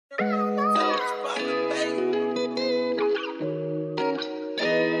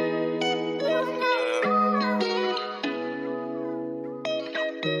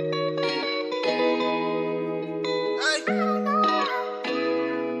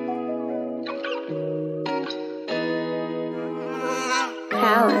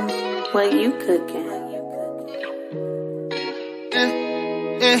Palace, what you cooking?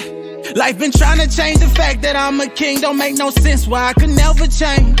 Life been trying to change the fact that I'm a king. Don't make no sense why I could never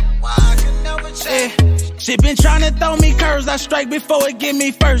change. Shit been trying to throw me curves. I strike before it get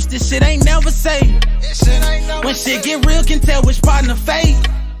me first. This shit ain't never safe. When shit get real, can tell which partner fake.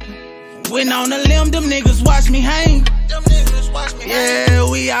 Went on a limb, them niggas watch me hang.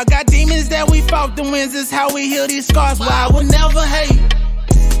 Yeah, we all got demons that we fought. The wins is how we heal these scars. Why I would never hate.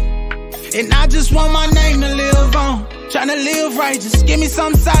 And I just want my name to live on. Tryna live right, just give me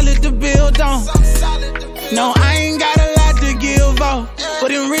something solid to build on. No, I ain't got a lot to give off, but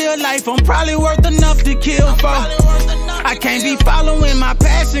in real life, I'm probably worth enough to kill for. I can't be following my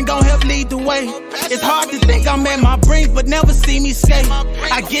passion, gon' help lead the way. It's hard to think I'm at my brink, but never see me skate.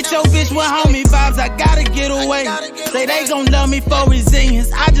 I get your bitch with homie vibes, I gotta get away. Say they gon' love me for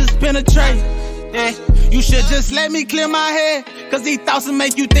resilience, I just penetrate. Yeah, you should just let me clear my head, cause these thoughts will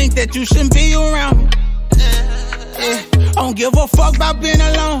make you think that you shouldn't be around me. Yeah, I don't give a fuck about being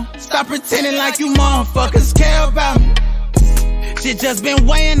alone. Stop pretending like you motherfuckers care about me. Shit just been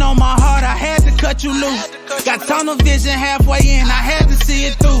weighing on my heart, I had to cut you loose. Got tunnel vision halfway in, I had to see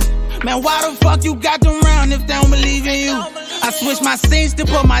it through. Man, why the fuck you got them round if they don't believe in you? I switch my scenes to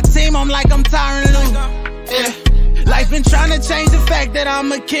put my team on like I'm Tyron Lue. Yeah, life been trying to change the fact that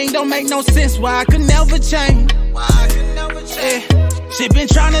I'm a king. Don't make no sense why I could never change. Yeah. Shit been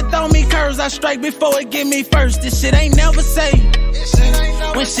trying to throw me curves, I strike before it get me first. This shit ain't never safe.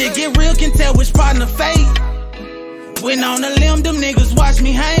 When shit get real, can tell which partner fake. Went on a limb, them niggas watch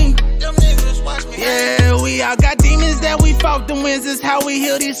me hang. Yeah, we all got demons that we fought. The wins is how we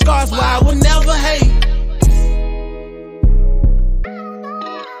heal these scars. Why I would never hate.